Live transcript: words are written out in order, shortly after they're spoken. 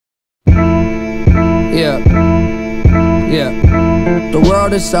Yeah, yeah. The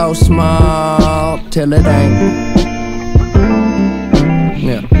world is so small till it ain't.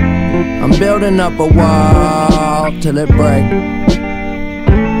 Yeah, I'm building up a wall till it break.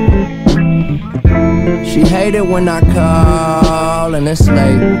 She hate it when I call and it's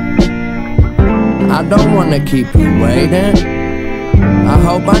late. I don't wanna keep you waiting. I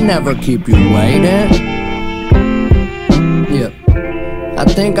hope I never keep you waiting. Yeah, I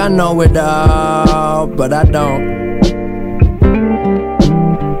think I know it all, but I don't.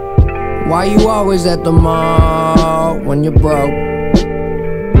 Why you always at the mall when you're broke?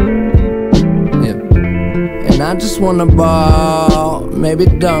 Yeah, and I just wanna ball, maybe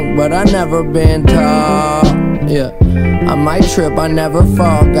dunk, but I never been tall. Yeah, I might trip, I never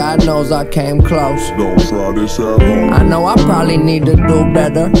fall. God knows I came close. Don't try this at home. I know I probably need to do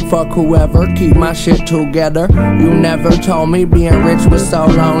better. Fuck whoever, keep my shit together. You never told me being rich was so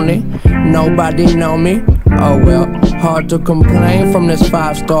lonely. Nobody know me. Oh well, hard to complain from this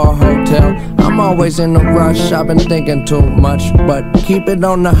 5-star hotel. I'm always in a rush, I've been thinking too much. But keep it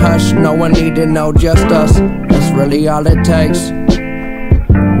on the hush, no one need to know, just us. That's really all it takes.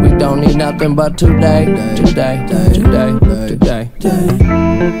 We don't need nothing but today, today, today, today.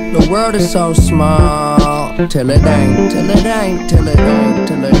 The world is so small till it ain't, till it ain't, till it ain't,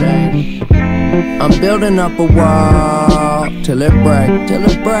 till it ain't. I'm building up a wall till it break, till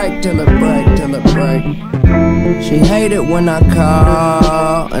it break, till it break, till it break. She hate it when I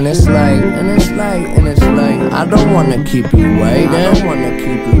call and it's late, and it's late, and it's late. I don't wanna keep you waiting. I don't wanna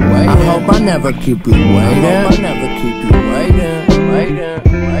keep you waiting. I hope I never keep you waiting. I hope I never keep you waiting, waiting,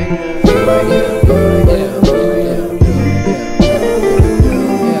 waiting, waiting.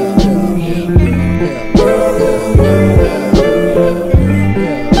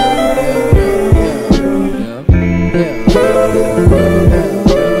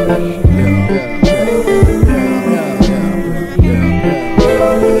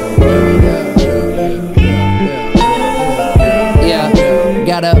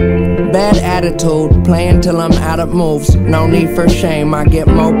 Got a bad attitude, playing till I'm out of moves. No need for shame, I get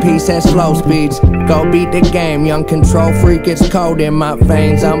more peace at slow speeds. Go beat the game, young control freak, it's cold in my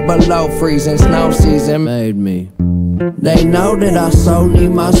veins. I'm below freezing, snow season made me. They know that I so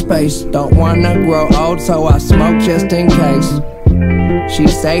need my space. Don't wanna grow old, so I smoke just in case. She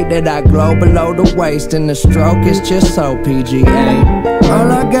say that I glow below the waist, and the stroke is just so PGA. All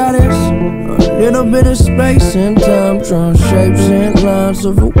I got is a little bit of space and time, drawing shapes and lines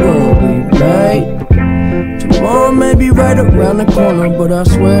of a world we made. Tomorrow may be right around the corner, but I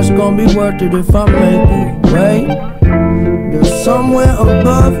swear it's gonna be worth it if I make it wait. There's somewhere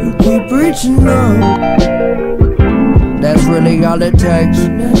above, you keep reaching up. That's really all it takes.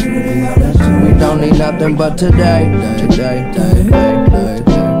 That's really all it takes. We don't need nothing but today, today, today, today,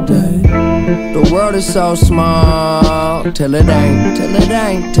 today. The world is so small till it ain't, till it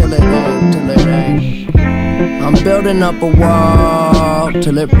ain't, till it ain't, till it ain't. I'm building up a wall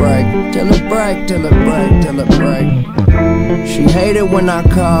till it break, till it break, till it break, till it break. She hate it when I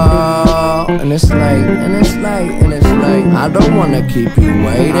call and it's late, and it's late, and it's late. I don't wanna keep you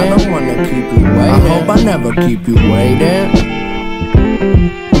waiting. I don't wanna keep you waiting. I hope I never keep you waiting.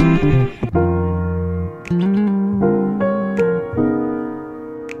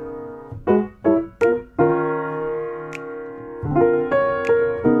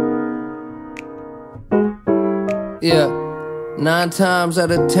 Yeah, 9 times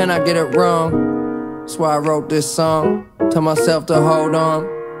out of 10 I get it wrong. That's why I wrote this song. Tell myself to hold on.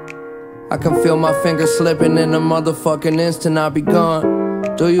 I can feel my fingers slipping in a motherfucking instant I'll be gone.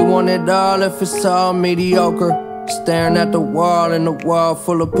 Do you want it all if it's all mediocre? Staring at the wall and the wall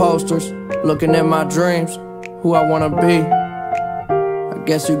full of posters. Looking at my dreams, who I wanna be. I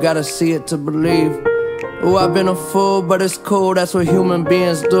guess you gotta see it to believe. Ooh, I've been a fool, but it's cool, that's what human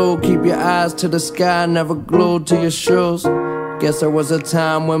beings do. Keep your eyes to the sky, never glued to your shoes. Guess there was a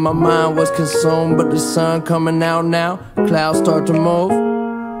time when my mind was consumed, but the sun coming out now, clouds start to move.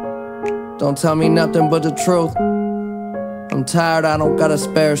 Don't tell me nothing but the truth. I'm tired, I don't got a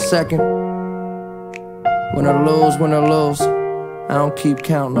spare second. Win or lose, I don't keep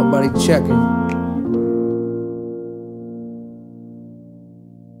count, nobody checking.